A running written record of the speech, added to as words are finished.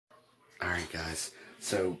Alright guys,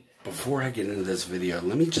 so before I get into this video,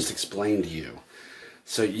 let me just explain to you.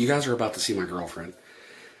 So you guys are about to see my girlfriend.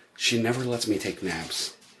 She never lets me take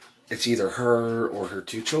naps. It's either her or her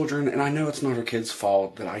 2 children, and I know it's not her kid's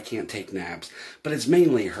fault that I can't take naps, but it's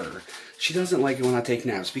mainly her. She doesn't like it when I take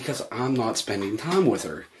naps because I'm not spending time with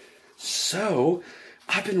her. So,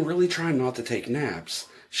 I've been really trying not to take naps.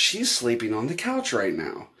 She's sleeping on the couch right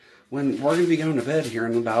now, when we're going to be going to bed here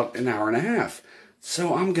in about an hour and a half.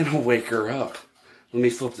 So I'm going to wake her up. Let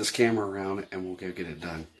me flip this camera around and we'll go get it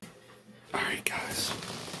done. Alright guys.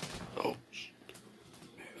 Oh.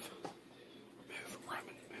 Move. Move.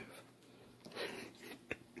 Roman, move.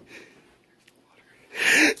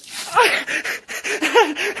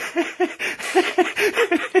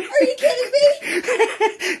 Are you kidding me?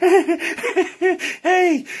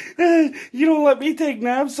 Hey, you don't let me take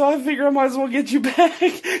naps, so I figure I might as well get you back.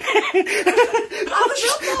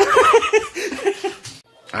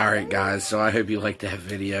 Alright guys, so I hope you liked that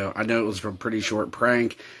video. I know it was a pretty short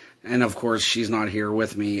prank, and of course she's not here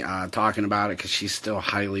with me talking about it because she's still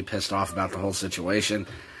highly pissed off about the whole situation.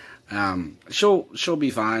 She'll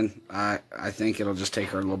be fine. I think it'll just take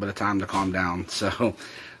her a little bit of time to calm down. So,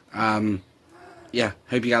 yeah,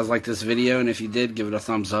 hope you guys liked this video, and if you did, give it a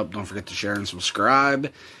thumbs up. Don't forget to share and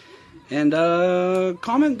subscribe, and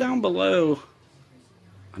comment down below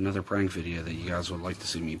another prank video that you guys would like to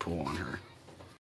see me pull on her.